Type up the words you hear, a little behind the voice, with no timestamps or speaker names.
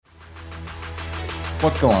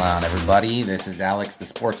What's going on, everybody? This is Alex, the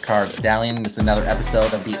Sports Card Stallion. This is another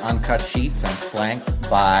episode of the Uncut Sheets. I'm flanked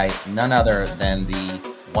by none other than the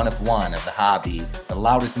one of the hobby, the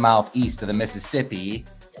loudest mouth east of the Mississippi.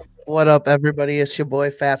 What up, everybody? It's your boy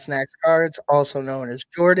Fat Snacks Cards, also known as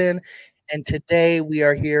Jordan. And today we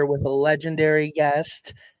are here with a legendary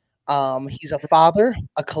guest. He's a father,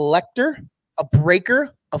 a collector, a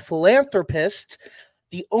breaker, a philanthropist,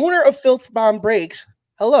 the owner of Filthbomb Breaks.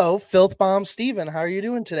 Hello, Filthbomb Steven. How are you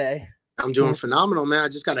doing today? I'm doing phenomenal, man. I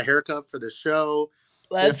just got a haircut for the show.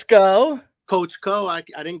 Let's go. Coach Co, I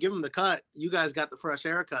didn't give him the cut. You guys got the fresh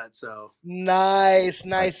haircut, so. Nice.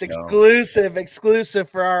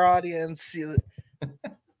 Exclusive for our audience.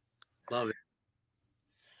 Love it.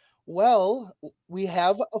 Well, we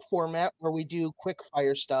have a format where we do quick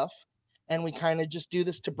fire stuff, and we kind of just do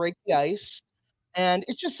this to break the ice. And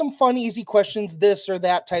it's just some fun, easy questions, this or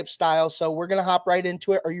that type style. So we're going to hop right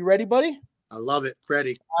into it. Are you ready, buddy? I love it.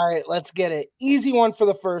 Ready. All right, let's get it. Easy one for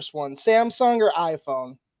the first one. Samsung or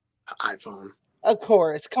iPhone? iPhone. Of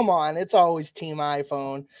course. Come on. It's always team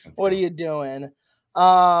iPhone. What are you doing?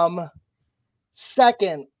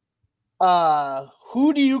 Second,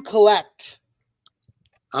 who do you collect?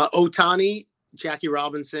 Ohtani, Jackie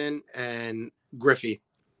Robinson, and Griffey.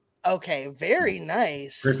 Okay, very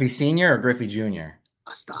nice. Griffey Sr. or Griffey Jr.?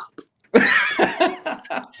 Stop. I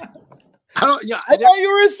thought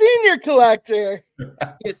you were a senior collector.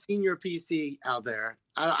 A senior PC out there.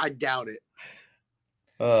 I doubt it.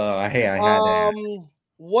 I had that.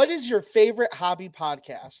 What is your favorite hobby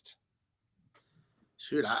podcast?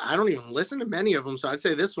 Shoot, I don't even listen to many of them, so I'd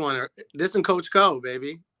say this one, this and Coach Co,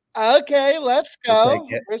 baby. Okay, let's go.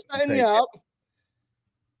 We're setting you up.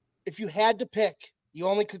 If you had to pick, you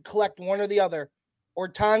only could collect one or the other,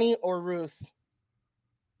 Ohtani or Ruth.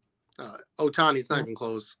 Ohtani's not even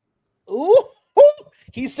close. Ooh,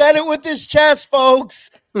 he said it with his chest,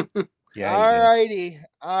 folks. Yeah. All righty.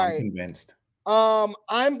 All right. I'm convinced.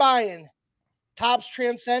 I'm buying Topps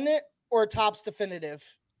Transcendent or Topps Definitive.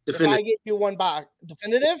 If I get you one box,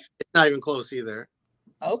 Definitive? It's not even close either.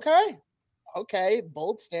 Okay.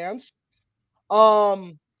 Bold stance.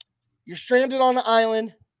 You're stranded on an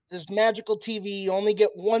island. There's magical TV. You only get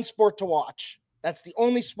one sport to watch. That's the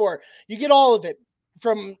only sport. You get all of it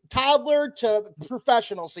from toddler to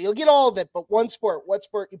professional. So you'll get all of it, but one sport. What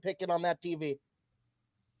sport you picking on that TV?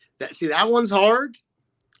 That one's hard.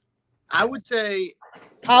 I would say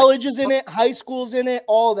college is in it, high school's in it,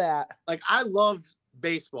 all that. Like, I love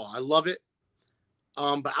baseball. I love it.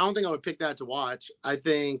 But I don't think I would pick that to watch. I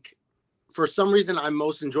think for some reason I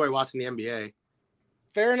most enjoy watching the NBA.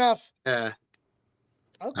 Fair enough. Yeah.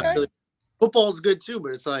 Okay. Football's good too,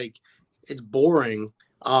 but it's like it's boring.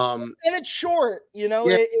 And it's short, yeah.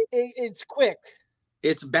 It's quick.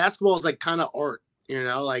 It's basketball is like kind of art,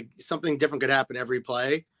 like something different could happen every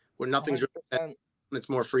play where nothing's really, it's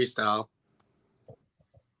more freestyle.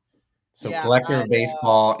 So collector of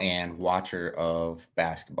baseball and watcher of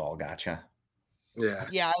basketball. Gotcha. Yeah.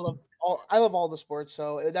 Yeah, I love all the sports,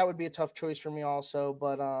 so that would be a tough choice for me also.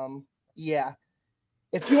 But yeah.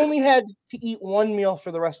 If you only had to eat one meal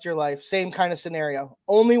for the rest of your life, same kind of scenario,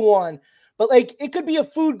 only one, but like it could be a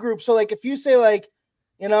food group. So like if you say like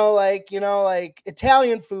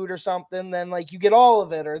Italian food or something, then like you get all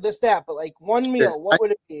of it or this, that, but like one meal, what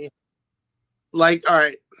would it be? Like, all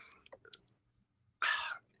right.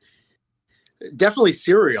 Definitely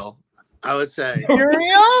cereal, I would say.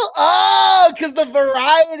 Cereal? Oh, because the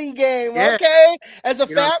variety game. Yeah. Okay. As a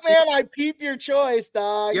fat man, I peep your choice,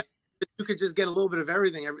 dog. Yeah. You could just get a little bit of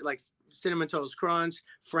everything, like Cinnamon Toast Crunch,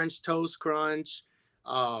 French Toast Crunch,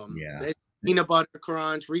 peanut butter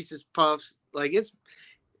crunch, Reese's Puffs. Like it's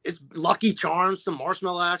Lucky Charms, some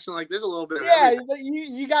marshmallow action. Like there's a little bit of everything.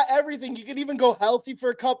 You got everything. You could even go healthy for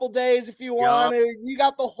a couple days if you want. You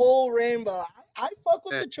got the whole rainbow. I fuck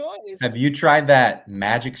with the choice. Have you tried that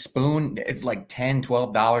Magic Spoon? It's like $10,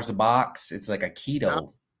 $12 a box. It's like a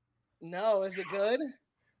keto. No, is it good?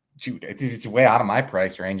 Dude, it's way out of my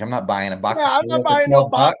price range. I'm not buying a box. I'm not buying no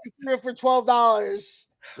box of cereal for $12.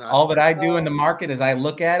 All that I do in the market is I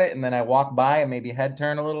look at it and then I walk by and maybe head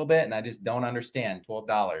turn a little bit and I just don't understand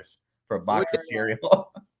 $12 for a box of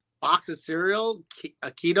cereal. Box of cereal?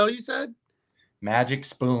 A keto, you said? Magic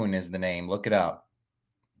Spoon is the name. Look it up.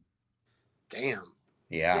 Damn.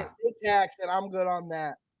 Yeah. Big tax, and I'm good on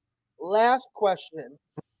that. Last question.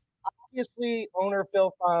 Obviously, owner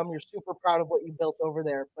Filthbomb, you're super proud of what you built over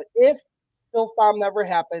there. But if Filthbomb never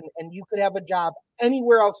happened and you could have a job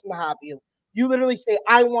anywhere else in the hobby, you literally say,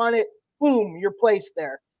 I want it, boom, you're placed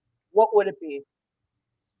there. What would it be?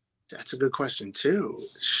 That's a good question too.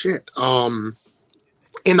 Shit. In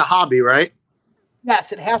the hobby, right?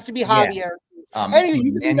 Yes, it has to be hobby. Yeah. Anything.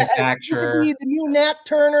 You could manufacturer. You could be the new Nat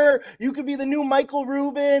Turner. You could be the new Michael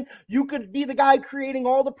Rubin. You could be the guy creating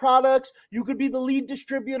all the products. You could be the lead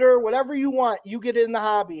distributor. Whatever you want, you get in the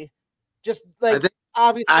hobby. Just like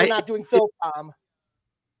obviously you're not doing Filthbomb.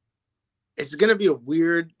 It's gonna be a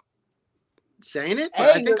weird saying it, but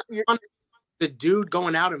I think the dude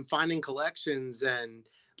going out and finding collections and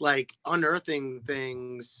like unearthing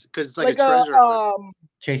things because it's like a treasure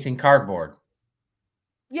chasing cardboard.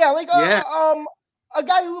 Yeah, like a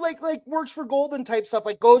guy who like works for Golden type stuff,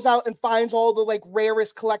 like goes out and finds all the like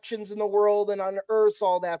rarest collections in the world and unearths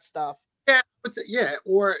all that stuff. Yeah,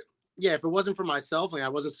 if it wasn't for myself, like I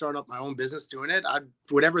wasn't starting up my own business doing it,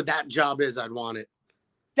 whatever that job is, I'd want it.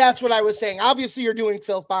 That's what I was saying. Obviously, you're doing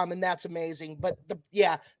Filthbomb, and that's amazing. But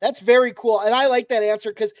that's very cool. And I like that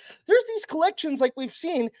answer because there's these collections like we've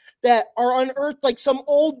seen that are unearthed, like some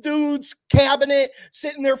old dude's cabinet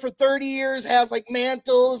sitting there for 30 years has like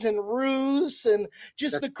mantles and roofs and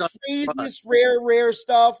just the craziest rare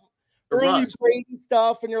stuff, early Brady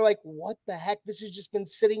stuff. And you're like, what the heck? This has just been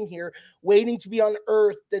sitting here waiting to be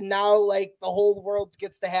unearthed. And now like the whole world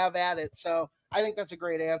gets to have at it. So I think that's a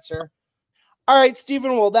great answer. All right,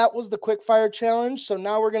 Stephen. Well, that was the quick fire challenge. So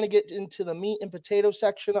now we're going to get into the meat and potato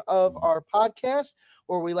section of our podcast,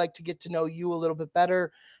 where we like to get to know you a little bit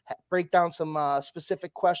better, break down some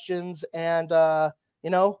specific questions, and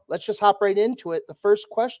let's just hop right into it. The first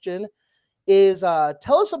question is,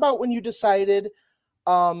 tell us about when you decided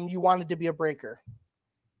you wanted to be a breaker.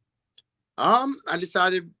 I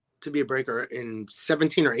decided to be a breaker in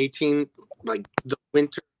 17 or 18, like the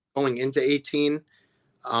winter going into 18.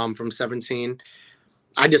 From 17,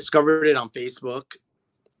 I discovered it on Facebook.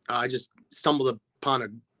 I just stumbled upon a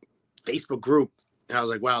Facebook group, and I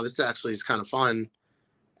was like, "Wow, this actually is kind of fun."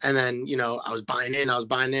 And then, I was buying in. I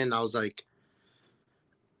was like,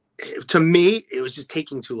 to me, it was just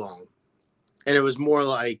taking too long, and it was more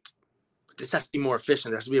like, this has to be more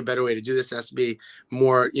efficient. There has to be a better way to do this. There has to be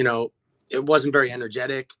more, it wasn't very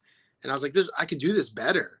energetic, and I was like, I could do this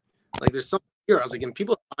better. Like, there's something here. I was like, and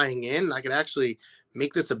people are buying in. I could actually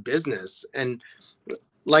make this a business. And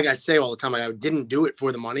like I say all the time, like I didn't do it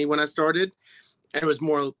for the money when I started, and it was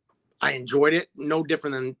more, I enjoyed it. No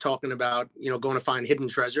different than talking about, going to find hidden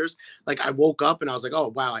treasures. Like I woke up and I was like, oh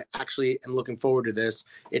wow, I actually am looking forward to this.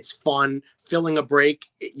 It's fun. Filling a break,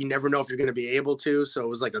 you never know if you're going to be able to. So it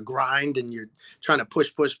was like a grind, and you're trying to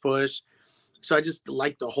push. So I just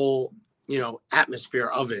like the whole, atmosphere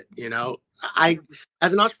of it.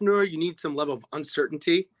 As an entrepreneur, you need some level of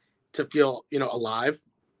uncertainty to feel, alive.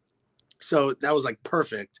 So that was like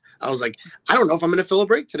perfect. I was like, I don't know if I'm going to fill a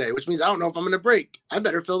break today, which means I don't know if I'm going to break. I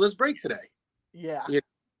better fill this break today. Yeah.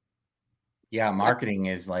 Yeah. Marketing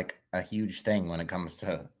is like a huge thing when it comes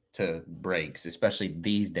to breaks, especially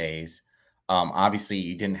these days. Obviously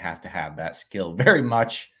you didn't have to have that skill very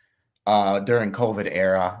much during COVID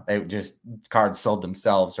era. It just cards sold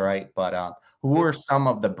themselves. Right. But who were some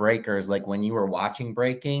of the breakers, like when you were watching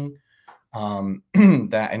breaking,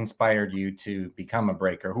 that inspired you to become a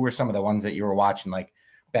breaker? Who were some of the ones that you were watching like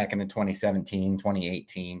back in the 2017,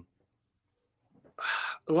 2018?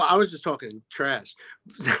 Well, I was just talking trash,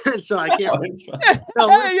 so I can't.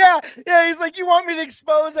 Yeah. He's like, you want me to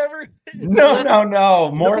expose everything?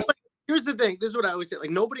 No. More. Here's the thing. This is what I always say.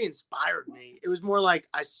 Like, nobody inspired me. It was more like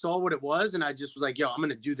I saw what it was, and I just was like, yo, I'm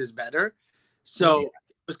going to do this better. So it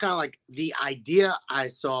was kind of like the idea I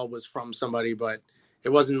saw was from somebody, but it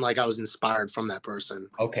wasn't like I was inspired from that person.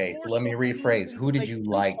 Okay, so let me rephrase. Who did you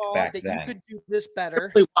like back then? You could do this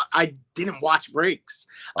better. I didn't watch breaks.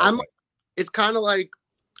 Okay. It's kind of like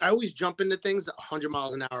I always jump into things 100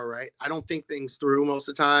 miles an hour, right? I don't think things through most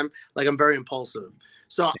of the time. Like I'm very impulsive.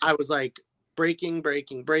 So I was like breaking. I'm going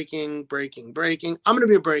to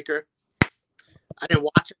be a breaker. I didn't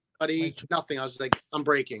watch anybody, nothing. I was just like, I'm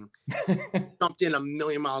breaking. Jumped in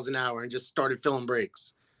 1,000,000 miles an hour and just started filling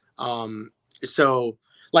breaks. So,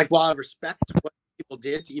 like, while I respect what people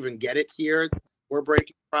did to even get it here, we're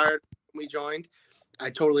breaking prior to when we joined. I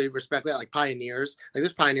totally respect that. Like pioneers, like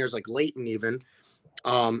this pioneers, like Leighton even,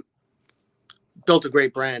 built a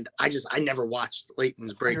great brand. I never watched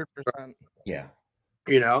Leighton's break. 100%. Yeah.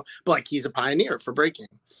 But like he's a pioneer for breaking.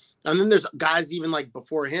 And then there's guys even like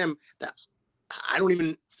before him that I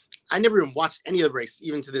never even watched any of the breaks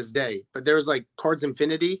even to this day. But there was like Cards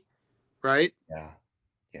Infinity, right?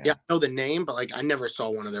 Yeah, I know the name, but like I never saw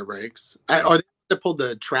one of their breaks. Or they pulled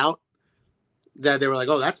the Trout that they were like,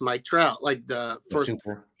 oh, that's Mike Trout, like the first.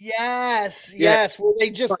 Super. Yes. Where they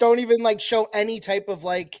just don't even like show any type of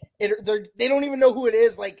like they don't even know who it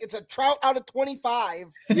is. Like it's a Trout out of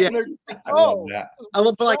 25. Yeah, and they're like, oh, I love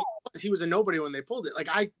that. But like he was a nobody when they pulled it. Like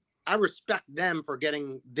I I respect them for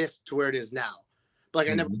getting this to where it is now. But like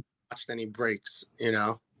I never watched any breaks, you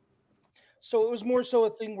know. So it was more so a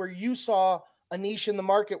thing where you saw a niche in the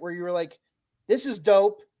market where you were like, this is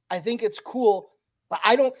dope. I think it's cool, but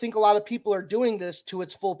I don't think a lot of people are doing this to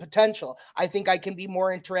its full potential. I think I can be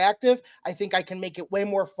more interactive. I think I can make it way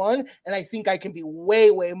more fun. And I think I can be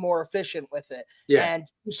way, way more efficient with it. Yeah. And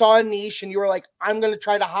you saw a niche and you were like, I'm going to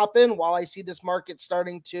try to hop in while I see this market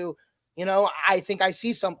starting to, you know, I think I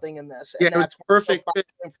see something in this. And that's where perfect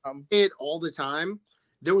came from. It all the time.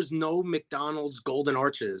 There was no McDonald's golden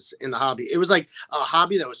arches in the hobby. It was like a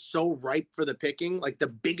hobby that was so ripe for the picking. Like the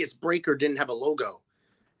biggest breaker didn't have a logo.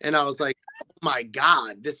 And I was like, oh my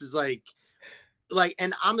God, this is like,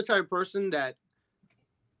 and I'm the type of person that,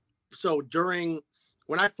 so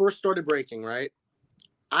when I first started breaking, right,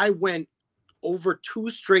 I went over 2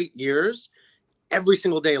 straight years, every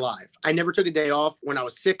single day live. I never took a day off. When I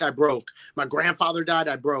was sick, I broke. My grandfather died,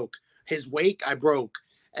 I broke. His wake, I broke.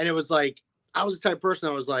 And it was like, I was the type of person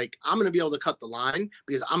that was like, I'm going to be able to cut the line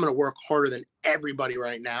because I'm going to work harder than everybody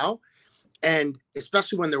right now. And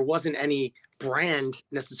especially when there wasn't any brand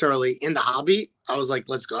necessarily in the hobby, I was like,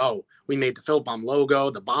 let's go. We made the Filthbomb logo,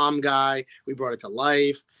 the bomb guy. We brought it to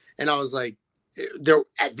life. And I was like,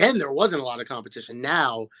 then there wasn't a lot of competition.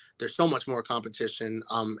 Now there's so much more competition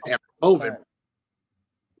after COVID.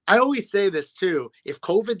 I always say this too. If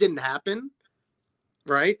COVID didn't happen,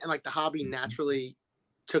 right, and like the hobby naturally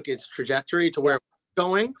took its trajectory to where it was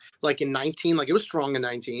going, like in 19, like it was strong in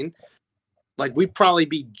 19, like we'd probably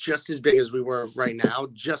be just as big as we were right now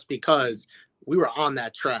just because we were on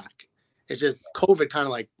that track. It's just COVID kind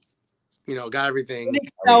of like, you know, got everything. It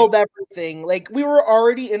excelled everything. Like we were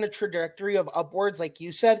already in a trajectory of upwards, like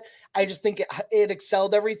you said. I just think it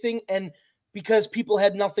excelled everything. And because people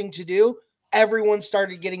had nothing to do, everyone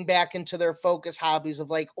started getting back into their focus hobbies of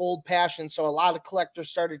like old passions. So a lot of collectors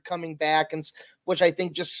started coming back, and which I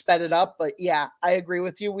think just sped it up. But yeah, I agree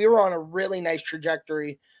with you. We were on a really nice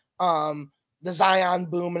trajectory. The Zion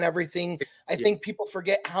boom and everything. I think people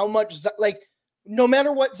forget how much, like, no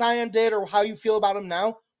matter what Zion did or how you feel about him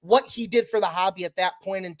now, what he did for the hobby at that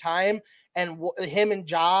point in time, and him and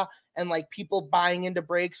Ja, and like people buying into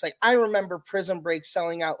breaks. Like I remember Prism breaks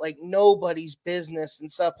selling out like nobody's business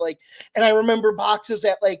and stuff. Like, and I remember boxes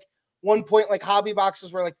at like one point, like hobby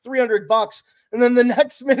boxes were like $300, and then the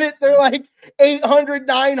next minute they're like 800,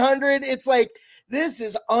 900. It's like, this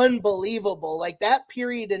is unbelievable. Like that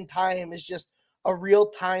period in time is just a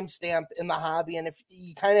real timestamp in the hobby. And if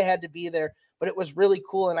you kind of had to be there, but it was really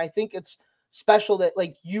cool. And I think it's special that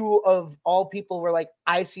like you of all people were like,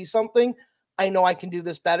 I see something. I know I can do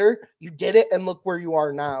this better. You did it, and look where you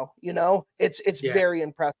are now. You know, it's very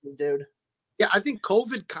impressive, dude. Yeah, I think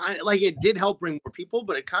COVID kind of like, it did help bring more people,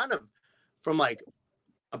 but it kind of, from like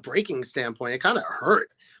a breaking standpoint, it kind of hurt.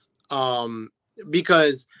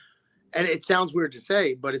 Because, and it sounds weird to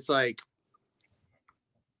say, but it's like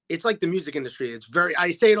the music industry. It's very,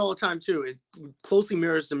 I say it all the time too. It closely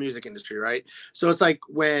mirrors the music industry, right? So it's like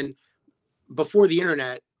before the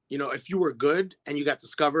internet, you know, if you were good and you got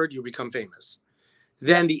discovered, you become famous.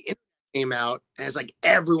 Then the internet came out, and it's like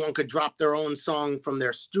everyone could drop their own song from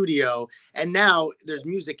their studio. And now there's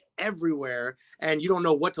music everywhere, and you don't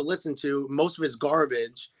know what to listen to. Most of it's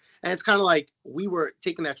garbage. And it's kind of like we were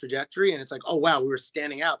taking that trajectory, and it's like, oh, wow, we were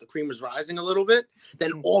standing out. The cream was rising a little bit.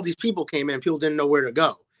 Then all these people came in. People didn't know where to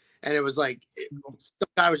go. And it was like some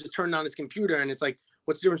guy was just turning on his computer, and it's like,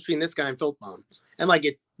 what's the difference between this guy and Filthbomb? And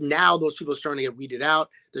like now those people are starting to get weeded out.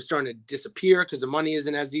 They're starting to disappear because the money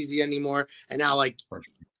isn't as easy anymore. And now like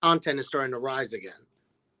content is starting to rise again.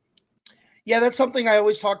 Yeah, that's something I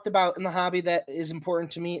always talked about in the hobby that is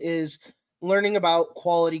important to me, is learning about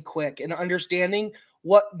quality quick and understanding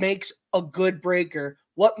what makes a good breaker,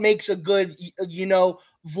 what makes a good, you know,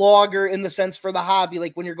 vlogger in the sense for the hobby,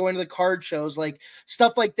 like when you're going to the card shows, like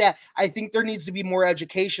stuff like that. I think there needs to be more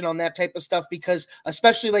education on that type of stuff, because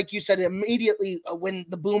especially like you said, immediately when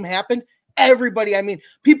the boom happened, everybody, I mean,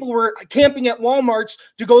 people were camping at Walmart's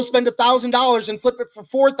to go spend $1,000 and flip it for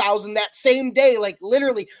 4,000 that same day, like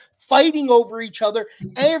literally fighting over each other.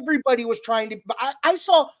 Everybody was trying to, I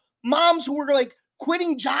saw moms who were like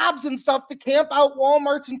quitting jobs and stuff to camp out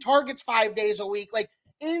Walmart's and Target's 5 days a week, like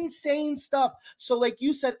insane stuff. So like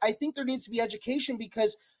you said, I think there needs to be education,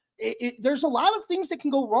 because there's a lot of things that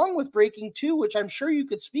can go wrong with breaking too, which I'm sure you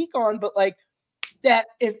could speak on, but like that,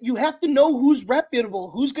 if you have to know who's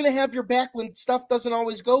reputable, who's going to have your back when stuff doesn't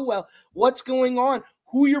always go well, what's going on,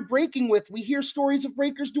 who you're breaking with. We hear stories of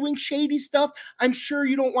breakers doing shady stuff. I'm sure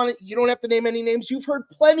you don't have to name any names. You've heard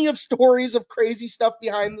plenty of stories of crazy stuff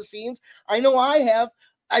behind the scenes. I know I have.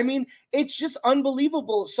 I mean, it's just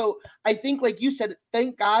unbelievable. So I think, like you said,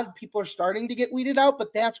 thank God people are starting to get weeded out,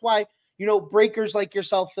 but that's why, breakers like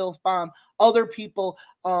yourself, Filthbomb, other people,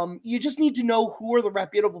 you just need to know who are the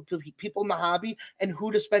reputable people in the hobby and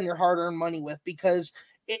who to spend your hard-earned money with, because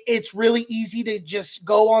it's really easy to just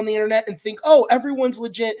go on the internet and think, oh, everyone's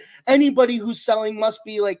legit. Anybody who's selling must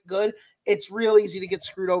be like good. It's real easy to get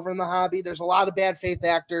screwed over in the hobby. There's a lot of bad faith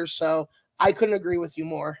actors. So I couldn't agree with you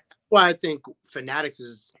more. Well, I think Fanatics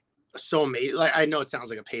is so amazing. Like, I know it sounds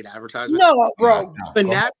like a paid advertisement. No, bro.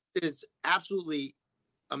 Fanatics is absolutely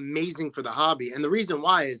amazing for the hobby. And the reason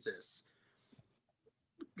why is this.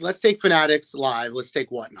 Let's take Fanatics live. Let's take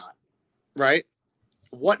Whatnot, right?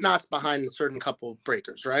 Whatnot's behind a certain couple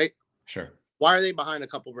breakers, right? Sure. Why are they behind a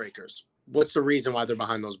couple breakers? What's the reason why they're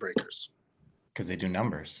behind those breakers? Because they do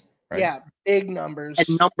numbers, right? Yeah, big numbers.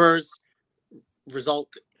 And numbers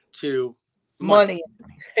result to money.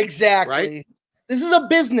 Exactly. Right? This is a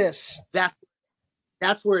business.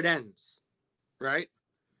 That's where it ends, right?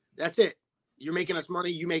 That's it. You're making us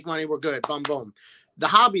money. You make money. We're good. Boom, boom. The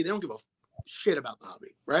hobby, they don't give a shit about the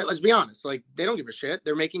hobby, right? Let's be honest. Like, they don't give a shit.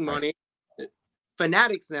 They're making money.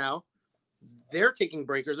 Fanatics now, they're taking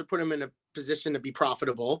breakers to put them in a position to be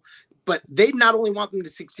profitable, but they not only want them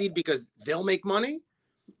to succeed because they'll make money,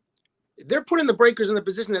 they're putting the breakers in the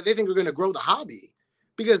position that they think are going to grow the hobby,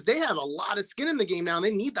 because they have a lot of skin in the game now and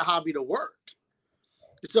they need the hobby to work.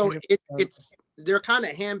 So they're kind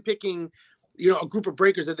of handpicking, a group of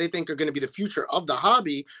breakers that they think are going to be the future of the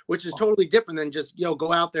hobby, which is totally different than just,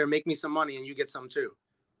 go out there and make me some money and you get some too.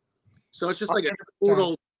 So it's just like a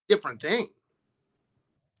total different thing.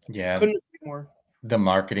 Yeah. Couldn't agree more. The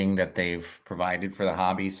marketing that they've provided for the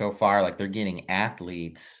hobby so far, like they're getting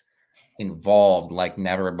athletes involved like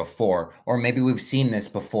never before. Or maybe we've seen this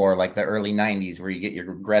before, like the early 90s, where you get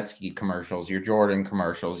your Gretzky commercials, your Jordan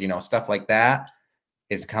commercials, stuff like that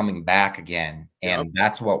is coming back again. And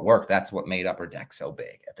that's what worked. That's what made Upper Deck so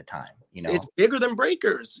big at the time. It's bigger than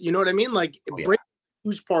breakers. You know what I mean? Like, breakers is a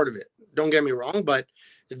huge part of it. Don't get me wrong, but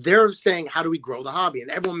they're saying, how do we grow the hobby? And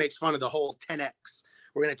everyone makes fun of the whole 10X.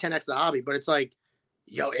 We're going to 10X the hobby, but it's like,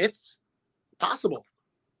 it's possible.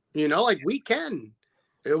 Like, we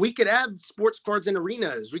could have sports cards in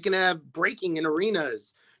arenas. We can have breaking in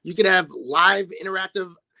arenas. You could have live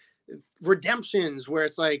interactive redemptions where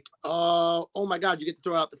it's like, oh my God, you get to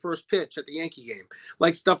throw out the first pitch at the Yankee game.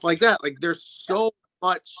 Like, stuff like that. Like, there's so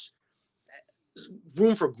much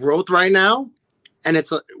room for growth right now. And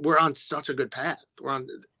we're on such a good path.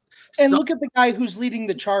 Look at the guy who's leading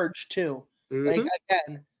the charge too. Mm-hmm. Like,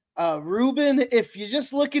 again, Ruben, if you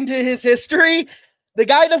just look into his history, the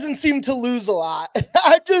guy doesn't seem to lose a lot.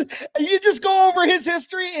 You just go over his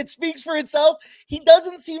history, it speaks for itself. He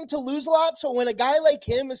doesn't seem to lose a lot. So when a guy like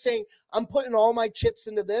him is saying, I'm putting all my chips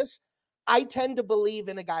into this, I tend to believe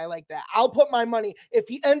in a guy like that. I'll put my money. If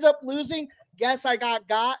he ends up losing, guess I got,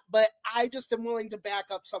 but I just am willing to back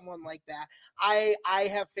up someone like that. I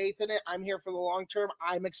have faith in it. I'm here for the long term.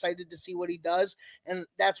 I'm excited to see what he does. And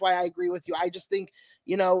that's why I agree with you. I just think,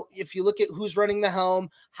 if you look at who's running the helm,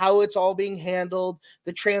 how it's all being handled,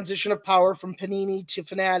 the transition of power from Panini to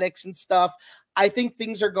Fanatics and stuff, I think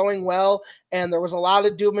things are going well. And there was a lot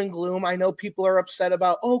of doom and gloom. I know people are upset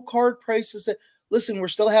about, card prices. Listen, we're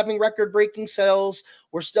still having record-breaking sales.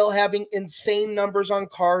 We're still having insane numbers on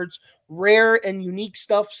cards. Rare and unique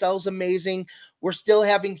stuff sells amazing. We're still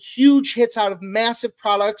having huge hits out of massive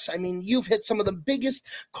products. I mean, you've hit some of the biggest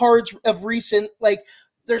cards of recent. Like,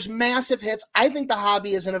 there's massive hits. I think the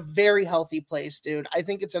hobby is in a very healthy place, dude. I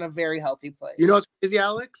think it's in a very healthy place. You know what's crazy,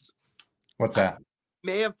 Alex? What's that?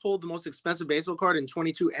 May have pulled the most expensive baseball card in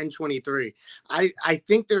 22 and 23. I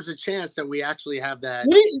think there's a chance that we actually have that.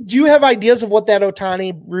 Do you have ideas of what that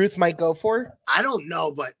Ohtani Ruth might go for? I don't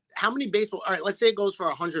know, but how many baseball? All right, let's say it goes for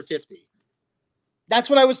 150. That's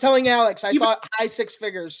what I was telling Alex. I thought high six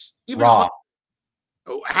figures. Raw.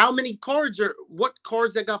 How many cards what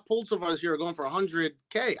cards that got pulled so far this year are going for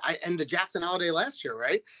 100K? And the Jackson holiday last year,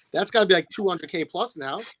 right? That's got to be like 200K plus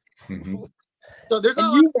now. Mm-hmm. So there's not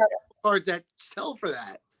a lot of cards that sell for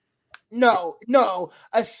that. No,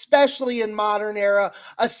 especially in modern era,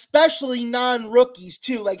 especially non-rookies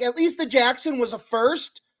too. Like, at least the Jackson was a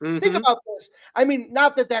first. Mm-hmm. Think about this. I mean,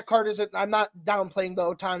 not that card isn't, I'm not downplaying the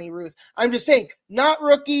Ohtani Ruth. I'm just saying, not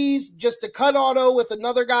rookies, just a cut auto with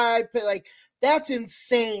another guy. Like, that's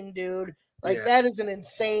insane, dude. Like, that is an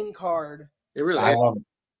insane card. It really is.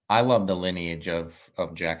 I love the lineage of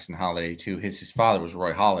Jackson Holiday too. His father was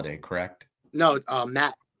Roy Halladay, correct? No,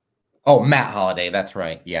 Matt. Oh, Matt Holiday. That's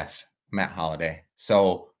right. Yes, Matt Holiday.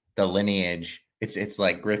 So the lineage, it's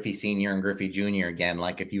like Griffey Sr. and Griffey Jr. again.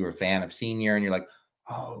 Like, if you were a fan of Sr. and you're like,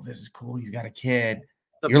 oh, this is cool, he's got a kid.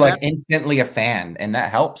 You're like instantly a fan, and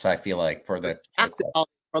that helps. I feel like for the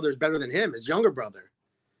brother's better than him, his younger brother.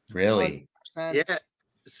 Really? 100%. Yeah.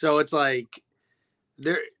 So it's like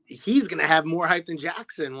he's gonna have more hype than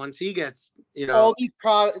Jackson once he gets, all these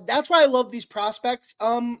that's why I love these prospect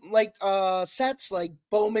sets like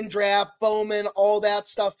Bowman draft, Bowman, all that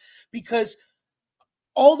stuff, because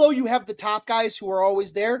although you have the top guys who are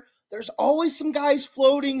always there, there's always some guys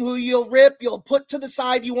floating who you'll rip, you'll put to the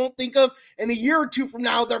side, you won't think of, and a year or two from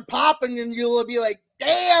now they're popping and you'll be like,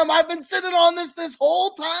 damn, I've been sitting on this whole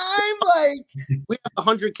time. Like, we have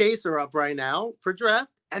 100Ks up right now for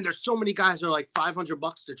draft, and there's so many guys that are like $500 to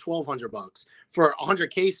 $1,200 for 100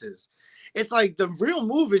 cases. It's like the real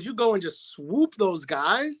move is you go and just swoop those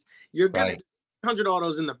guys. You're gonna get 100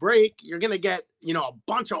 autos in the break. You're gonna get a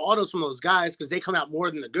bunch of autos from those guys because they come out more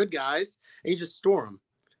than the good guys, and you just store them.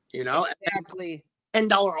 Exactly.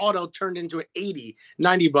 $10 auto turned into an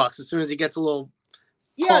 $80-$90 as soon as he gets a little.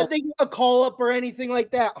 Yeah, they get a call up or anything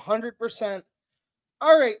like that. 100%.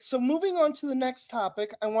 All right. So moving on to the next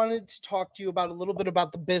topic, I wanted to talk to you about a little bit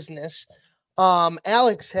about the business.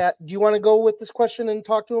 Alex, do you want to go with this question and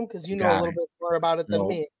talk to him? Because you know a little bit more about it than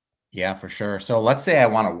me. Yeah, for sure. So let's say I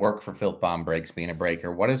want to work for Filthbomb Brakes being a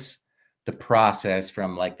breaker. What is the process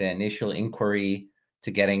from like the initial inquiry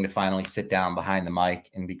to getting to finally sit down behind the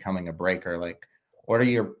mic and becoming a breaker? Like,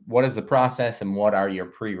 what is the process and what are your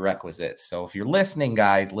prerequisites? So if you're listening,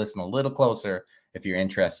 guys, listen a little closer if you're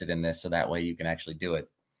interested in this, so that way you can actually do it.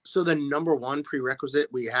 So the number one prerequisite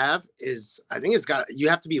we have is, I think you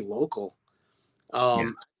have to be local.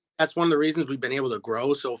 That's one of the reasons we've been able to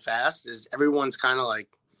grow so fast is everyone's kind of like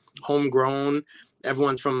homegrown.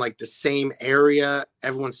 Everyone's from like the same area.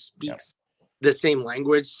 Everyone speaks the same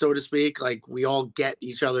language, so to speak. Like we all get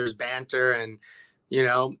each other's banter, and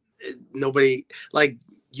nobody, like,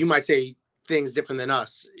 you might say things different than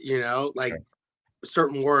us, like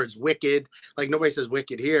certain words, wicked, like nobody says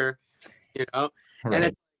wicked here, and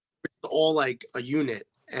it's all like a unit.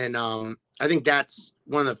 And I think that's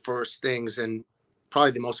one of the first things and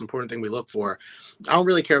probably the most important thing we look for. I don't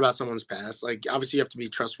really care about someone's past. Like, obviously you have to be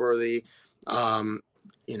trustworthy. You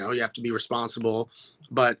have to be responsible,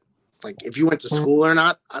 but like if you went to school or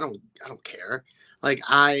not, I don't care. Like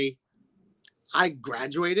I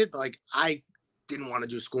graduated, but like I didn't want to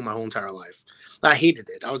do school my whole entire life. I hated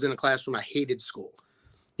it. I was in a classroom. I hated school,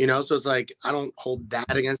 so it's like, I don't hold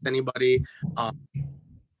that against anybody.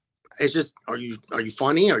 It's just, are you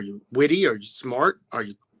funny? Are you witty? Are you smart? Are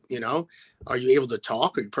you able to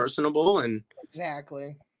talk? Are you personable? And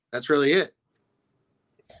exactly, that's really it.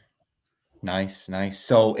 Nice.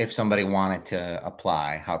 So if somebody wanted to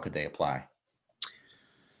apply, how could they apply?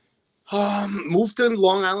 Move to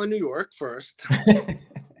Long Island, New York first,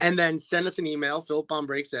 and then send us an email,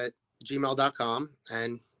 philthbombrakes@gmail.com,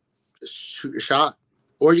 and just shoot your shot.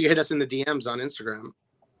 Or you can hit us in the DMs on Instagram.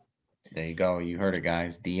 There you go. You heard it,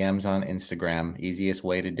 guys. DMs on Instagram. Easiest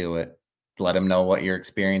way to do it. Let them know what your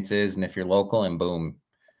experience is, and if you're local, and boom,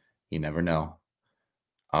 you never know.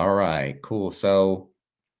 All right, cool. So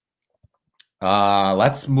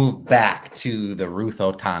let's move back to the Ruth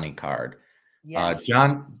Ohtani card. Yes.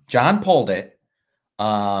 John pulled it.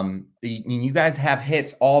 You guys have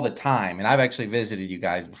hits all the time, and I've actually visited you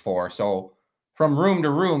guys before. So from room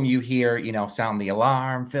to room, you hear, sound the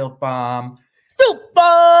alarm, Filthbomb.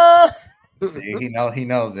 See, he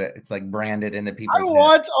knows it. It's like branded into people's heads.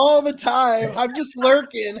 Watch all the time. I'm just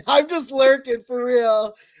lurking. For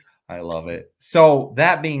real. I love it. So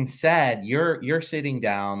that being said, you're sitting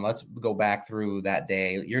down. Let's go back through that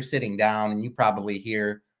day. You're sitting down, and you probably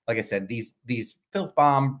hear, like I said, these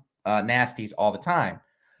Filthbomb nasties all the time.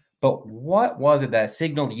 But what was it that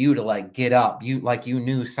signaled you to like get up? You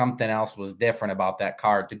knew something else was different about that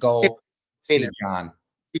card to go see John.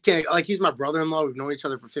 You can't, like, he's my brother-in-law. We've known each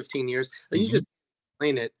other for 15 years. Like, you just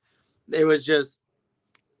explain it. It was just,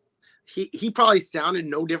 he probably sounded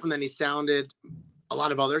no different than he sounded a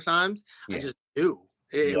lot of other times. I just knew.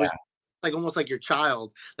 It was like almost like your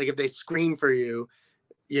child. Like if they scream for you,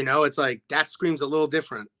 it's like that screams a little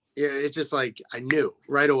different. It's just like, I knew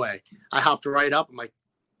right away. I hopped right up. I'm like,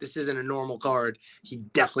 this isn't a normal card. He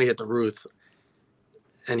definitely hit the Ruth.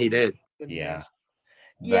 And he did. Yeah.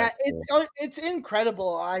 Yeah, it's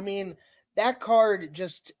incredible. I mean, that card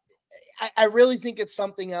just, I really think it's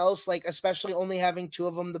something else, like especially only having two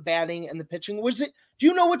of them, the batting and the pitching. Do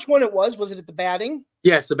you know which one it was? Was it the batting?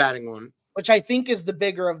 Yeah, it's the batting one. Which I think is the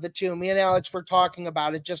bigger of the two. Me and Alex were talking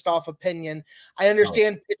about it just off opinion. I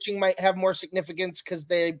understand pitching might have more significance because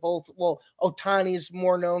they both, Ohtani's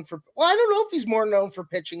more known for, I don't know if he's more known for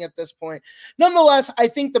pitching at this point. Nonetheless, I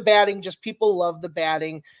think the batting, just people love the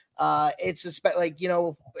batting. It's like,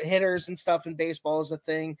 hitters and stuff in baseball is a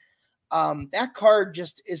thing. That card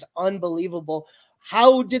just is unbelievable.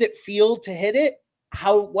 How did it feel to hit it?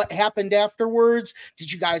 What happened afterwards?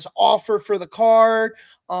 Did you guys offer for the card?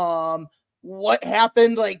 What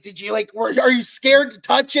happened? Like, did you are you scared to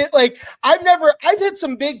touch it? Like, I've hit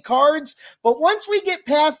some big cards, but once we get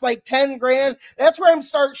past like 10 grand, that's where I'm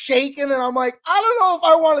start shaking. And I'm like, I don't know if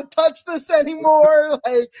I want to touch this anymore.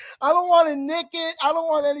 Like, I don't want to nick it. I don't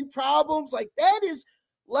want any problems. Like, that is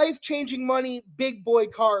life-changing money, big boy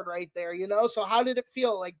card right there, So how did it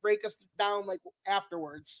feel? Like, break us down like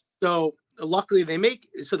afterwards. So luckily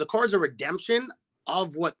the card's a redemption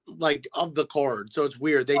of the card. So it's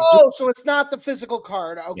weird. So it's not the physical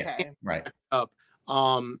card. Okay. Yeah, right.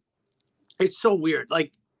 It's so weird.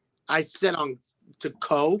 Like I said to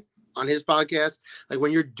Co on his podcast, like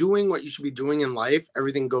when you're doing what you should be doing in life,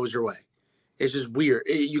 everything goes your way. It's just weird.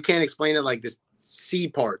 You can't explain it like this. C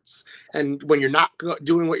parts, and when you're not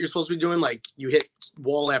doing what you're supposed to be doing, like you hit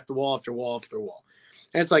wall after wall after wall after wall,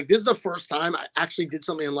 and it's like this is the first time I actually did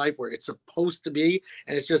something in life where it's supposed to be,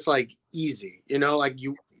 and it's just like easy, like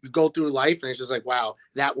you go through life and it's just like, wow,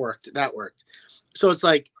 that worked. So it's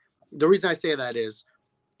like, the reason I say that is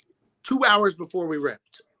 2 hours before we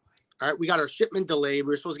ripped, all right, we got our shipment delayed. We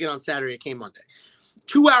were supposed to get on Saturday, it came Monday.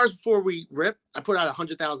 2 hours before we ripped, I put out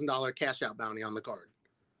 $100,000 cash out bounty on the card,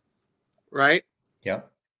 right?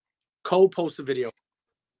 Yep. Co posts a video.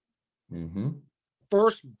 Mm-hmm.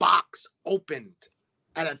 First box opened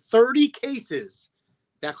out of 30 cases,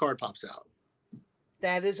 that card pops out.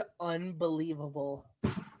 That is unbelievable.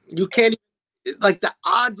 You can't, like, the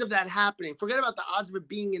odds of that happening. Forget about the odds of it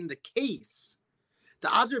being in the case. The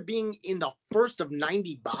odds of it being in the first of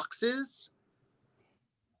 90 boxes.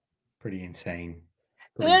 Pretty insane.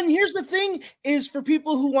 And here's the thing is, for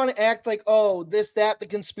people who want to act like, oh, this, that, the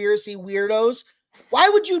conspiracy weirdos, why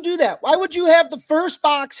would you do that? Why would you have the first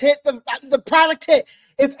box hit, the product hit?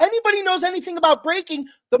 If anybody knows anything about breaking,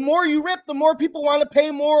 the more you rip, the more people want to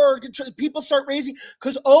pay more, or people start raising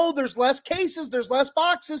because, there's less cases, there's less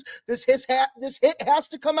boxes. This hit has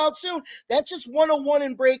to come out soon. That's just 101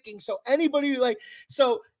 in breaking. So anybody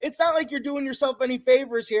so it's not like you're doing yourself any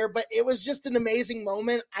favors here, but it was just an amazing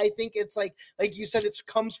moment. I think it's like you said, it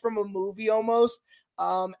comes from a movie almost.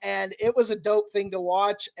 And it was a dope thing to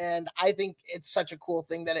watch. And I think it's such a cool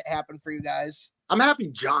thing that it happened for you guys. I'm happy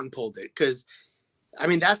John pulled it because, I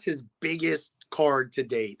mean, that's his biggest card to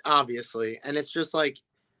date, obviously. And it's just like,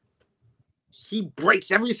 he breaks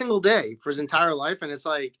every single day for his entire life. And it's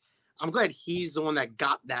like, I'm glad he's the one that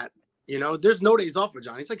got that, there's no days off for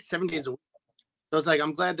John. He's like 7 days a week. So it's like,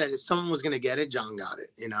 I'm glad that if someone was going to get it, John got it,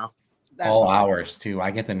 That's all hours too.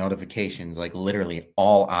 I get the notifications like literally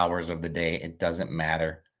all hours of the day. It doesn't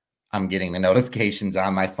matter. I'm getting the notifications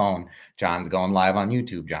on my phone. John's going live on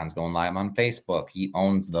YouTube. John's going live on Facebook. He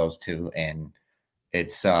owns those two. And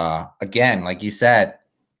it's again, like you said,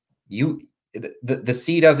 the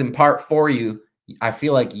C doesn't part for you. I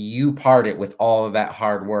feel like you part it with all of that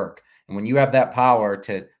hard work. And when you have that power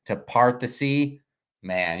to part the C,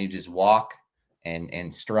 man, you just walk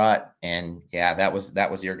and strut. And yeah, that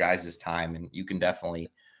was your guys' time. And you can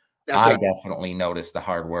definitely, definitely notice the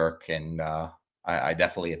hard work, and I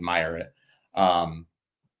definitely admire it.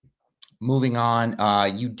 Moving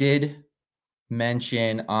on, you did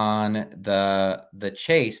mention on the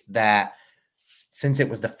chase that since it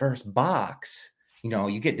was the first box,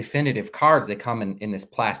 you get definitive cards. They come in this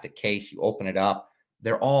plastic case. You open it up.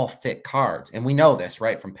 They're all thick cards. And we know this,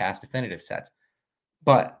 right, from past definitive sets.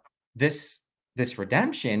 But this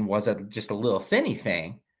redemption was just a little thinny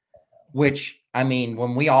thing, which, I mean,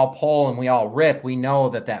 when we all pull and we all rip, we know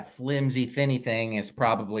that flimsy thinny thing is I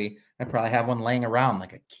probably have one laying around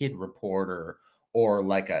like a kid report or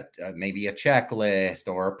like maybe a checklist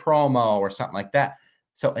or a promo or something like that.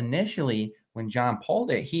 So initially when John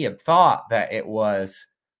pulled it, he had thought that it was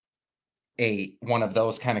one of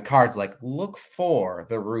those kind of cards, like look for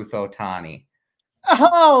the Ruth Ohtani.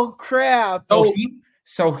 Oh crap.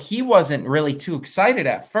 So he wasn't really too excited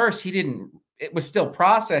at first. It was still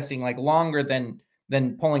processing like longer than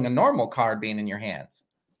pulling a normal card being in your hands.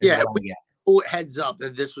 Yeah. Heads up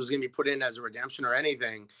that this was going to be put in as a redemption or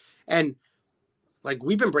anything. And like,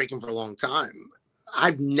 we've been breaking for a long time.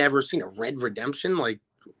 I've never seen a red redemption. Like,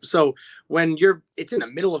 so when it's in the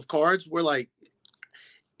middle of cards, we're like,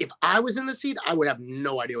 if I was in the seat, I would have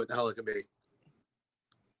no idea what the hell it could be.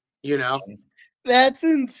 That's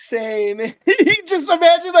insane. You just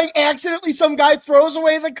imagine like accidentally some guy throws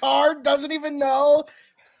away the card, doesn't even know.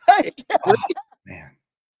 Man.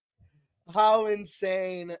 How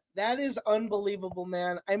insane. That is unbelievable,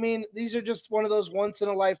 man. I mean, these are just one of those once in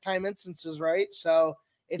a lifetime instances, right? So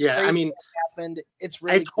It's crazy I mean, what happened. It's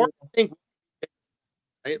really cool. Hard to think,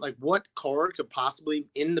 right? Like, what card could possibly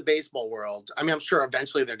in the baseball world? I mean, I'm sure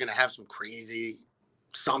eventually they're going to have some crazy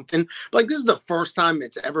something, but like this is the first time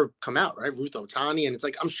it's ever come out, right? Ruth Ohtani, and it's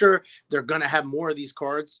like I'm sure they're going to have more of these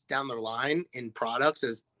cards down the line in products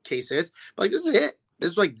as case hits. But like this is it.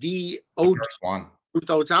 This is like the first one, Ruth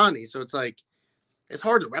Ohtani. So it's like it's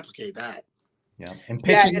hard to replicate that. Yeah, and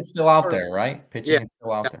pitching is still out there, right? Pitching is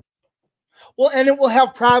still out there. Well, and it will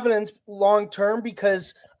have provenance long term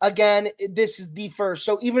because, again, this is the first.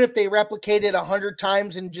 So even if they replicate it 100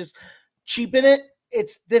 times and just cheapen it,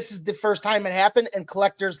 this is the first time it happened, and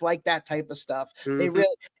collectors like that type of stuff. Mm-hmm. They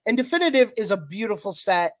really and Definitive is a beautiful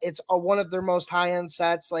set. It's one of their most high end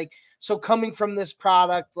sets. Like so, coming from this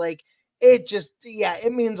product, like it just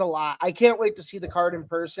it means a lot. I can't wait to see the card in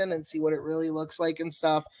person and see what it really looks like and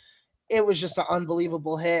stuff. It was just an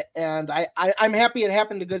unbelievable hit, and I'm happy it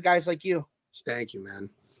happened to good guys like you. Thank you, man.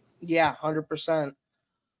 Yeah, 100%.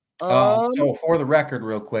 So for the record,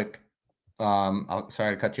 real quick,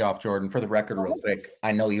 sorry to cut you off, Jordan. For the record, real quick,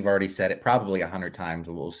 I know you've already said it probably 100 times.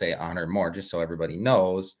 We'll say 100 more, just so everybody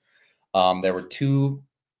knows. There were two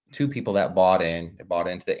people that bought in. They bought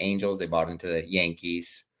into the Angels. They bought into the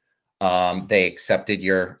Yankees. They accepted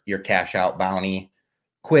your cash out bounty,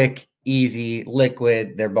 quick, easy,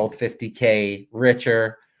 liquid. They're both 50K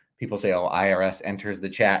richer. People say, "Oh, IRS enters the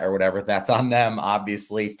chat or whatever." That's on them,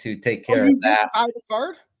 obviously, to take care of that. Buy the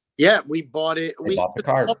card? Yeah, we bought it. We bought the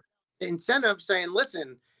card. The incentive saying,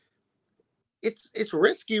 "Listen, it's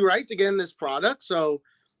risky, right, to get in this product, so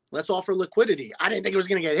let's offer liquidity." I didn't think it was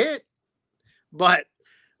going to get hit, but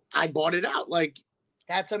I bought it out. Like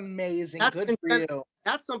that's amazing. Good for you.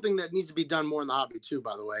 That's something that needs to be done more in the hobby too.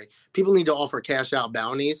 By the way, people need to offer cash out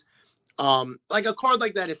bounties. Like a card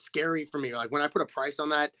like that is scary for me. Like when I put a price on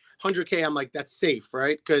that 100K, I'm like, that's safe,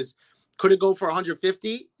 right? Because could it go for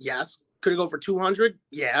 150? Yes. Could it go for 200?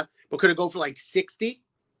 Yeah. But could it go for like 60?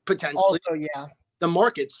 Potentially. Also, yeah. The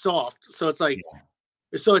market's soft. So it's like,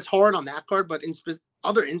 so it's hard on that card. But in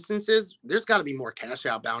other instances, there's got to be more cash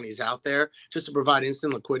out bounties out there just to provide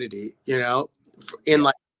instant liquidity,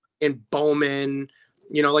 in Bowman,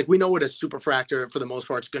 like we know what a superfractor for the most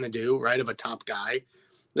part is going to do, right? Of a top guy.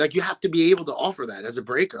 Like you have to be able to offer that as a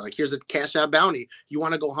breaker. Like here's a cash out bounty. You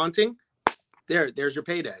want to go hunting? There's your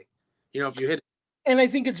payday. If you hit it. And I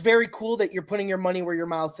think it's very cool that you're putting your money where your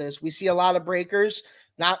mouth is. We see a lot of breakers,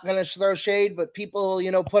 not going to throw shade, but people,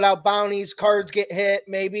 put out bounties, cards get hit,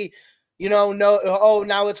 maybe,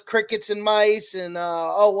 now it's crickets and mice and,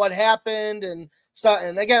 what happened? And so,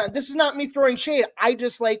 and again, this is not me throwing shade. I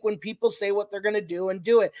just like when people say what they're going to do and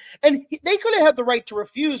do it. And they could have had the right to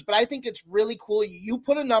refuse, but I think it's really cool. You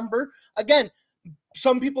put a number. Again,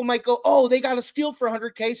 some people might go, oh, they got a steal for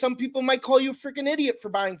 100K. Some people might call you a freaking idiot for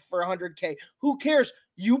buying for 100K. Who cares?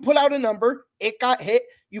 You put out a number. It got hit.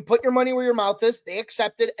 You put your money where your mouth is. They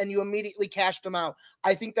accepted, and you immediately cashed them out.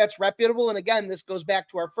 I think that's reputable. And again, this goes back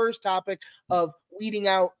to our first topic of weeding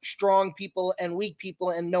out strong people and weak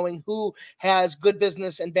people and knowing who has good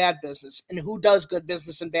business and bad business and who does good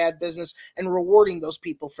business and bad business and rewarding those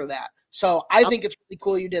people for that. So I think it's really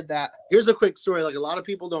cool you did that. Here's a quick story. Like a lot of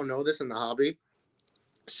people don't know this in the hobby.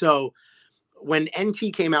 So when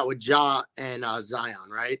NT came out with Ja and Zion,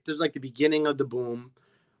 right? This is like the beginning of the boom.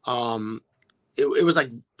 It was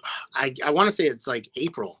like, I want to say it's like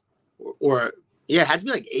April or it had to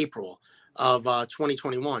be like April of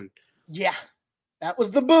 2021. Yeah, that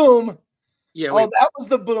was the boom. Yeah. That was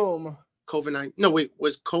the boom. COVID-19. No, wait,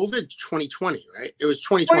 was COVID 2020, right? It was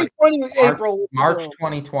 2020. 2020 April. March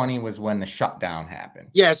 2020 was when the shutdown happened.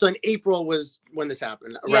 Yeah, so in April was when this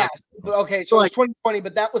happened. Yes. Okay, so it was 2020,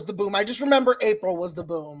 but that was the boom. I just remember April was the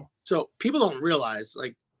boom. So people don't realize,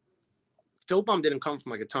 like, Filthbomb didn't come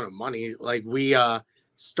from like a ton of money. Like we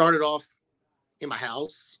started off in my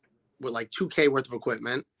house with like 2K worth of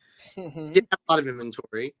equipment. Didn't have a lot of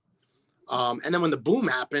inventory. And then when the boom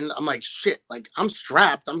happened, I'm like, shit, like I'm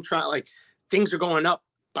strapped. I'm trying, like things are going up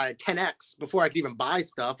by 10x before I could even buy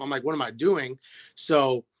stuff. I'm like, what am I doing?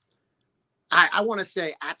 So I want to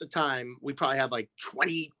say at the time, we probably had like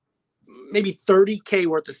 20, maybe 30K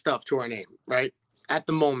worth of stuff to our name, right? At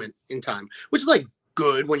the moment in time, which is like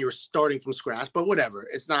good when you're starting from scratch, but whatever.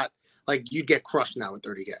 It's not like you'd get crushed now with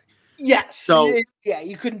 30K. Yes. So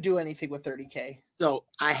you couldn't do anything with 30K. So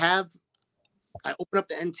I open up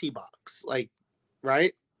the NT box, like,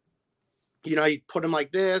 right? You put them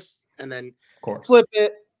like this and then of course flip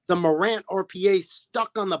it. The Morant RPA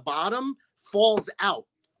stuck on the bottom falls out.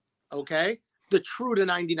 Okay. The true to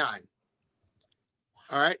 99.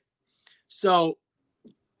 All right. So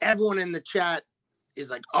everyone in the chat is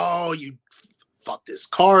like, oh, you fucked this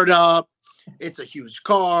card up. it's a huge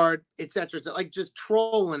card, etc. Like just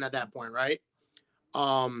trolling at that point, right?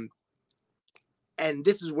 And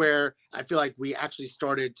this is where I feel like we actually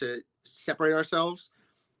started to separate ourselves.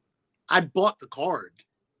 I bought the card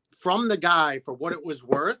from the guy for what it was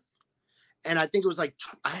worth. And I think it was like,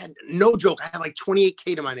 I had no joke. I had like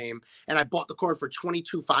 28K to my name, and I bought the card for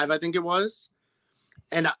 22.5, I think it was.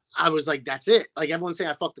 And I was like, that's it. Like everyone's saying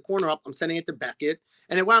I fucked the corner up. I'm sending it to Beckett.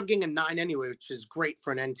 And it wound up getting a 9 anyway, which is great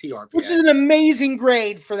for an NTRPA. Which is an amazing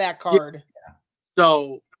grade for that card. Yeah.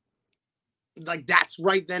 So like that's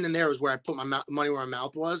right then and there was where I put my money where my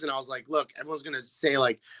mouth was. And I was like, look, everyone's going to say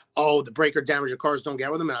like, oh, the breaker damage your cars, don't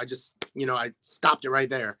get with them. And I just, I stopped it right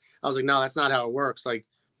there. I was like, no, that's not how it works. Like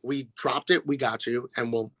we dropped it. We got you.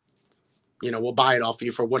 And we'll buy it off of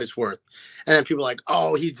you for what it's worth. And then people are like,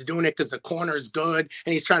 oh, he's doing it because the corner's good.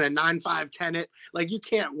 And he's trying to 9-5-10 it. Like you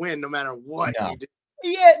can't win no matter what you do.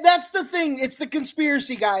 Yeah, that's the thing. It's the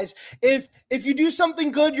conspiracy, guys. If you do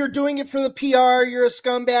something good, you're doing it for the PR. You're a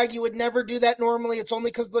scumbag. You would never do that normally. It's only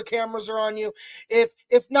because the cameras are on you. If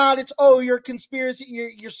not, it's you're a conspiracy.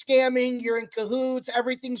 You're scamming. You're in cahoots.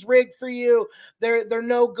 Everything's rigged for you. They're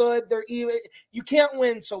no good. They're evil. You can't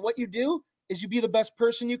win. So what you do is you be the best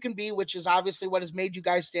person you can be, which is obviously what has made you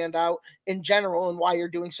guys stand out in general and why you're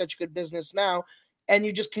doing such good business now. And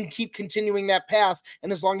you just can keep continuing that path.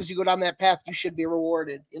 And as long as you go down that path, you should be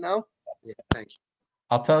rewarded, Yeah, thank you.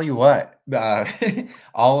 I'll tell you what,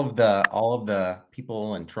 all of the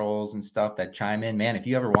people and trolls and stuff that chime in, man, if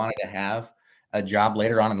you ever wanted to have a job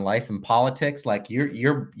later on in life in politics, like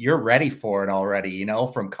you're ready for it already,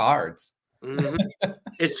 from cards. Mm-hmm.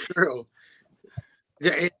 It's true.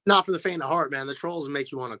 It's not for the faint of heart, man. The trolls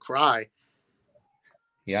make you want to cry.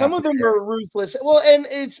 Yeah, some of them are ruthless. Well, and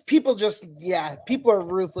it's people are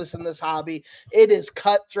ruthless in this hobby. It is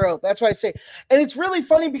cutthroat. That's why I say, and it's really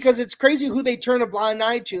funny because it's crazy who they turn a blind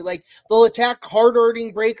eye to. Like they'll attack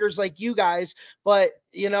hard-earning breakers like you guys, but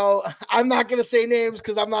I'm not going to say names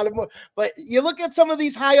because I'm not but you look at some of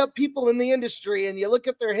these high up people in the industry and you look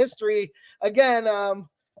at their history again.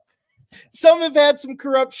 Some have had some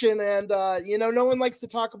corruption and, no one likes to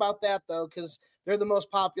talk about that though, because they're the most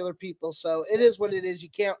popular people. So it is what it is. You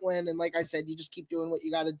can't win. And like I said, you just keep doing what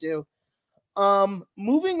you got to do.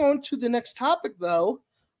 Moving on to the next topic though,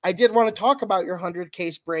 I did want to talk about your 100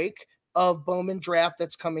 case break of Bowman draft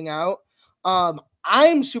that's coming out.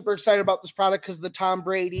 I'm super excited about this product because the Tom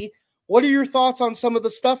Brady. What are your thoughts on some of the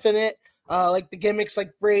stuff in it? Like the gimmicks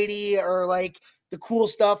like Brady or like the cool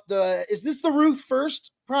stuff. Is this the Ruth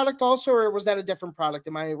First product also, or was that a different product?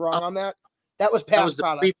 Am I wrong on that? That was past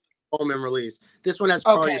product. Bowman release. This one has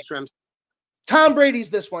Carly Yastrzemski. Tom Brady's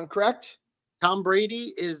this one, correct? Tom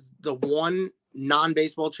Brady is the one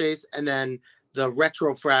non-baseball chase, and then the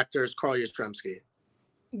retrofractor is Carly Yastrzemski.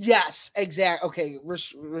 Yes, exactly. Okay,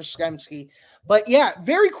 Yastrzemski. But yeah,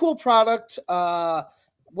 very cool product.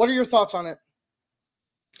 What are your thoughts on it?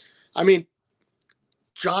 I mean,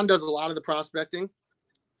 John does a lot of the prospecting,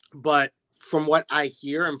 but from what I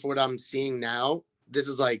hear and from what I'm seeing now, this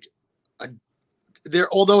is like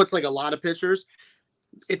although it's like a lot of pitchers,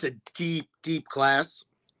 it's a deep, deep class.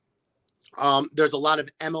 There's a lot of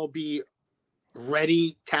MLB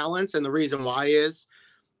ready talents. And the reason why is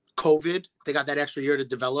COVID. They got that extra year to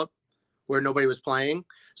develop where nobody was playing.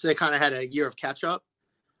 So they kind of had a year of catch up.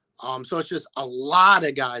 So it's just a lot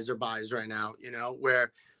of guys are buys right now,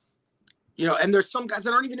 where, and there's some guys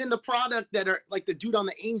that aren't even in the product that are like the dude on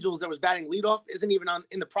the Angels that was batting leadoff isn't even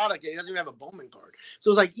in the product yet. He doesn't even have a Bowman card. So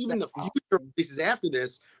it's like even the future releases after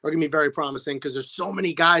this are going to be very promising because there's so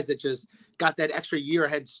many guys that just got that extra year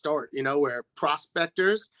head start, where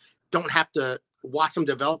prospectors don't have to watch them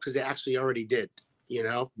develop because they actually already did,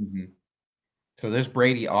 Mm-hmm. So there's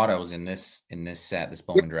Brady autos in this set, this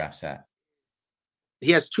Bowman draft set.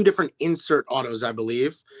 He has 2 different insert autos, I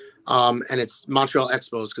believe. And it's Montreal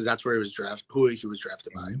Expos because that's where he was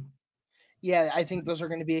drafted by. Yeah, I think those are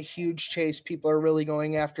going to be a huge chase. People are really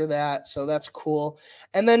going after that. So that's cool.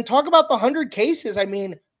 And then talk about the 100 cases. I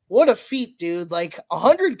mean, what a feat, dude. Like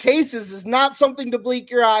 100 cases is not something to blink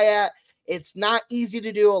your eye at. It's not easy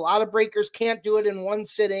to do. A lot of breakers can't do it in one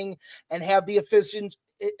sitting and have the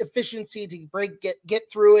efficiency to get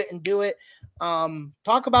through it and do it.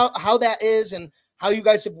 Talk about how that is and how you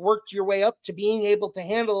guys have worked your way up to being able to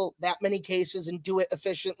handle that many cases and do it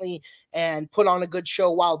efficiently and put on a good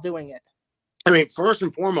show while doing it. I mean, first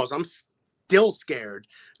and foremost, I'm still scared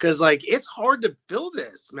because like, it's hard to fill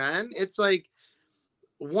this, man. It's like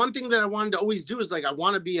one thing that I wanted to always do is like, I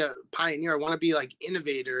want to be a pioneer. I want to be like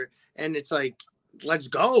innovator. And it's like, let's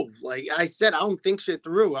go. Like I said, I don't think shit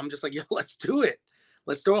through. I'm just like, yo, let's do it.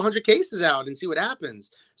 Let's throw 100 cases out and see what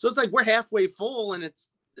happens. So it's like, we're halfway full and it's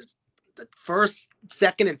the first,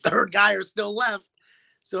 second, and third guy are still left.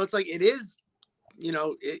 So it's like, it is, you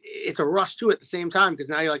know, it's a rush too at the same time, because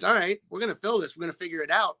now you're like, all right, we're going to fill this. We're going to figure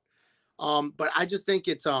it out. But I just think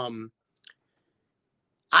it's good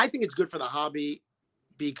for the hobby,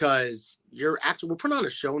 because we're putting on a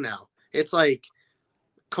show now. It's like,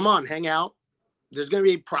 come on, hang out. There's going to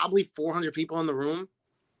be probably 400 people in the room.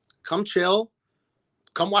 Come chill.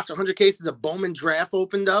 Come watch 100 cases of Bowman Draft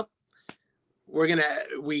opened up. We're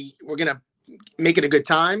gonna make it a good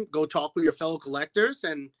time. Go talk with your fellow collectors,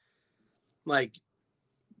 and like,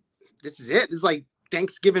 this is it. This is like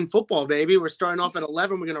Thanksgiving football, baby. We're starting off at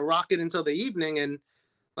 11. We're gonna rock it until the evening, and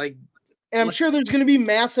like. And I'm sure there's going to be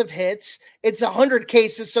massive hits. It's 100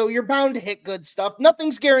 cases, so you're bound to hit good stuff.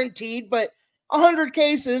 Nothing's guaranteed, but 100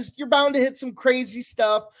 cases, you're bound to hit some crazy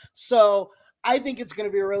stuff. So I think it's going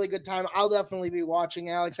to be a really good time. I'll definitely be watching,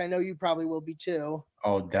 Alex. I know you probably will be too.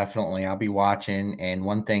 Oh, definitely. I'll be watching. And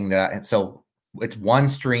one thing so it's one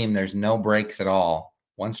stream. There's no breaks at all.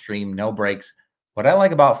 One stream, no breaks. What I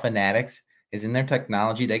like about Fanatics is in their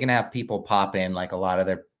technology, they can have people pop in, like a lot of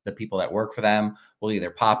the people that work for them will either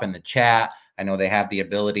pop in the chat. I know they have the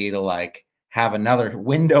ability to like have another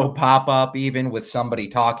window pop up even with somebody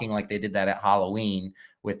talking, like they did that at Halloween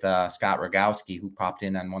with Scott Rogowski, who popped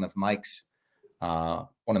in on one of Mike's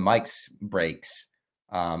breaks.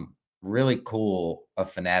 Really cool of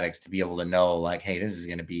Fanatics to be able to know, like, hey, this is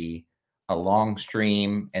going to be a long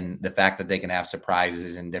stream, and the fact that they can have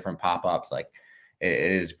surprises and different pop-ups, like, it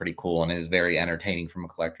is pretty cool, and it is very entertaining from a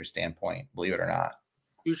collector standpoint, believe it or not.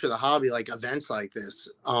 Future of the hobby, like events like this.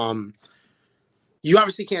 You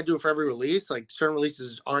obviously can't do it for every release. Like, certain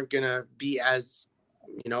releases aren't going to be as,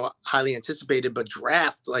 you know, highly anticipated, but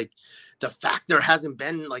draft, like, the fact there hasn't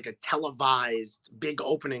been like a televised big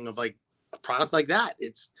opening of like a product like that,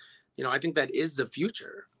 it's, you know, I think that is the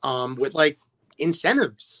future, with like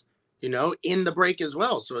incentives, you know, in the break as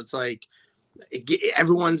well. So it's like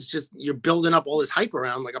everyone's just, you're building up all this hype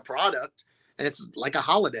around like a product, and it's like a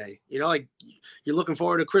holiday, you know, like you're looking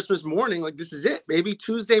forward to Christmas morning. Like, this is it, maybe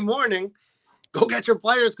Tuesday morning, go get your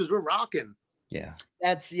players, because we're rocking. Yeah.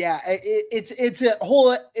 It's a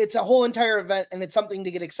whole entire event, and it's something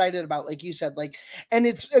to get excited about, like you said, like, and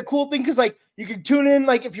it's a cool thing because like you can tune in,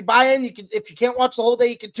 like if you buy in, if you can't watch the whole day,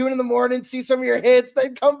 you can tune in the morning, see some of your hits,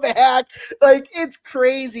 then come back. Like, it's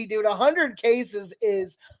crazy, dude. 100 cases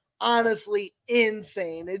is honestly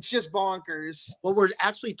insane. It's just bonkers. What we're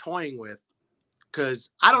actually toying with, because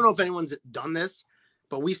I don't know if anyone's done this,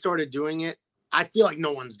 but we started doing it. I feel like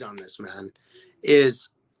no one's done this, man, is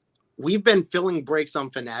we've been filling breaks on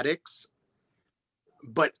Fanatics,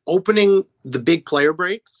 but opening the big player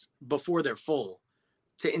breaks before they're full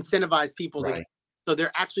to incentivize people. Right. So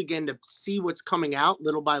they're actually getting to see what's coming out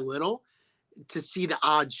little by little to see the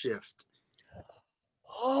odds shift.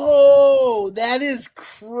 Oh, that is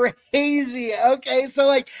crazy. Okay, so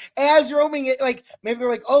like as you're opening it, like maybe they're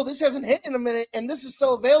like, oh, this hasn't hit in a minute and this is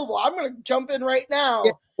still available. I'm going to jump in right now.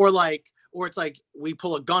 Yeah. Or it's like we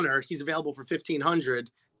pull a gunner, he's available for 1,500,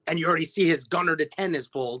 and you already see his gunner to 10 is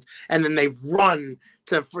pulled, and then they run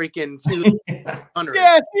to freaking see the gunner.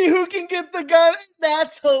 Yeah, see who can get the gun.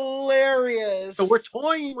 That's hilarious. So we're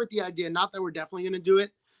toying with the idea, not that we're definitely going to do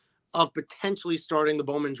it, of potentially starting the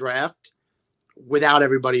Bowman Draft without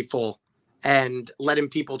everybody full and letting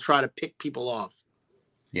people try to pick people off.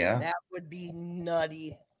 Yeah. That would be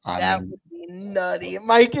nutty. That would be nutty. It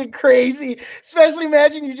might get crazy. Especially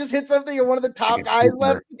imagine you just hit something and one of the top guys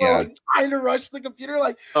left, like trying to rush the computer,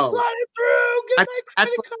 like, run it through, get my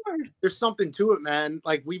credit card. There's something to it, man.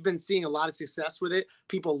 Like, we've been seeing a lot of success with it.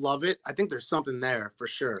 People love it. I think there's something there for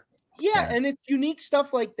sure. Yeah, and it's unique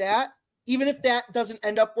stuff like that. Even if that doesn't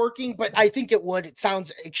end up working, but I think it would. It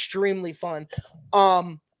sounds extremely fun.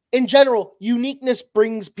 In general, uniqueness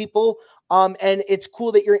brings people, and it's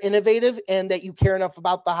cool that you're innovative and that you care enough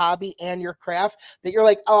about the hobby and your craft that you're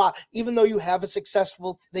like, even though you have a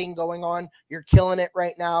successful thing going on, you're killing it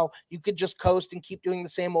right now. You could just coast and keep doing the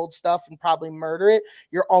same old stuff and probably murder it.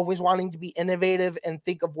 You're always wanting to be innovative and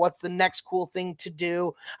think of what's the next cool thing to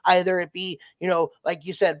do. Either it be, like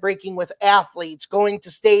you said, breaking with athletes, going to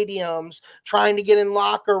stadiums, trying to get in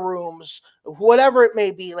locker rooms, whatever it may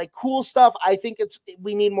be, like cool stuff. I think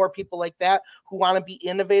we need more people like that who want to be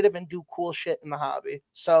innovative and do cool shit in the hobby.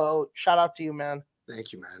 So shout out to you, man.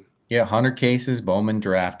 Thank you, man. Yeah, 100 cases, Bowman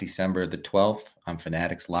Draft, December the 12th on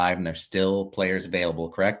Fanatics Live, and there's still players available,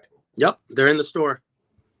 correct? Yep, they're in the store.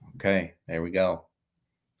 Okay, there we go.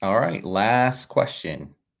 All right, last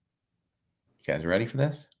question. You guys ready for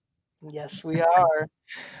this? Yes, we are.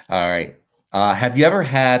 All right. Have you ever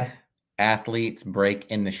had athletes break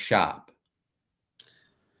in the shop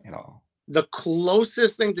at all? The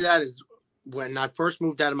closest thing to that is when I first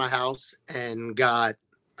moved out of my house and got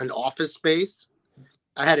an office space.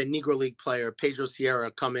 I had a Negro League player, Pedro Sierra,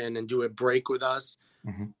 come in and do a break with us.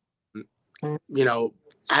 You know,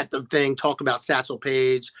 at the thing, talk about Satchel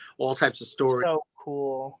Paige, all types of stories. So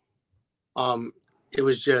cool. It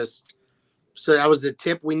was just, so that was the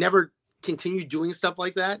tip. We never continued doing stuff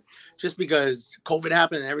like that just because COVID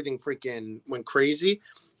happened and everything freaking went crazy.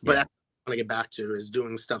 But that's what I want to get back to, is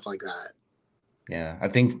doing stuff like that. Yeah, I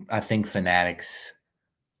think Fanatics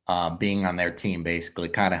being on their team basically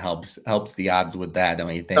kind of helps the odds with that,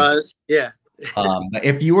 don't you think? Yeah. But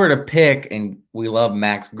if you were to pick, and we love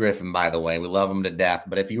Max Griffin, by the way, we love him to death,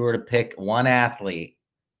 but if you were to pick one athlete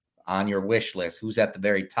on your wish list, who's at the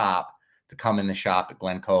very top to come in the shop at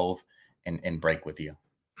Glen Cove and break with you?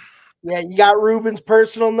 Yeah, you got Ruben's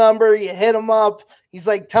personal number. You hit him up. He's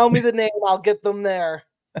like, tell me the name. I'll get them there.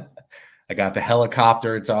 I got the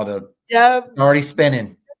helicopter. It's all already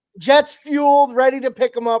spinning. Jets fueled, ready to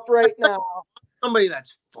pick them up right now. Somebody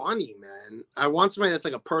that's funny, man. I want somebody that's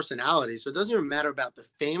like a personality. So it doesn't even matter about the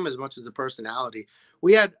fame as much as the personality.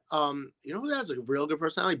 We had, you know who has a real good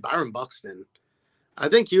personality? Byron Buxton. I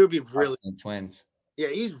think he would be really Twins. Yeah,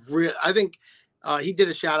 he's real. I think he did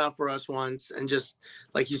a shout out for us once, and just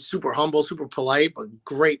like, he's super humble, super polite, but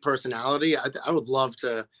great personality. I would love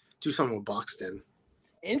to do something with Buxton.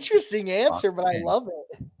 Interesting answer, but I love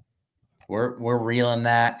it. We're reeling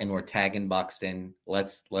that, and we're tagging Buxton.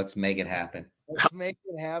 Let's make it happen. Let's make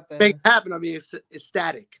it happen. Make it happen. I mean, it's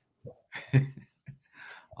ecstatic.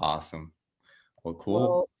 Awesome. Well, cool.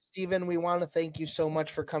 Well, Steven, we want to thank you so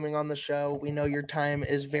much for coming on the show. We know your time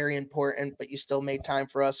is very important, but you still made time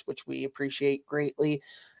for us, which we appreciate greatly.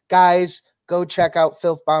 Guys, go check out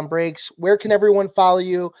Filthbomb Breaks. Where can everyone follow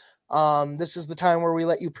you? This is the time where we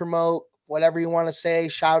let you promote whatever you want to say,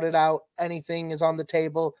 shout it out. Anything is on the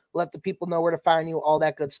table. Let the people know where to find you, all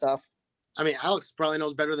that good stuff. I mean, Alex probably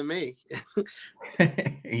knows better than me.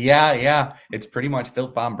 Yeah. It's pretty much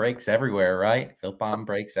Filthbomb Breaks everywhere, right? Filthbomb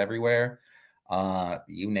Breaks everywhere.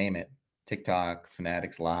 You name it. TikTok,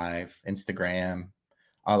 Fanatics Live, Instagram.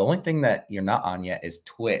 The only thing that you're not on yet is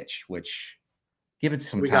Twitch, which give it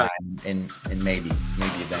some time and maybe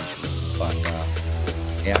eventually. But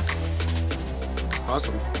yeah.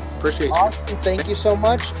 Awesome. Appreciate you. Awesome. Thank you so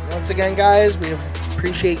much. Once again, guys, we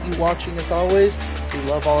appreciate you watching as always. We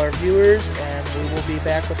love all our viewers, and we will be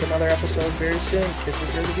back with another episode very soon. Kisses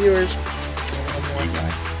for the viewers. Bye,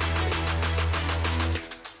 guys.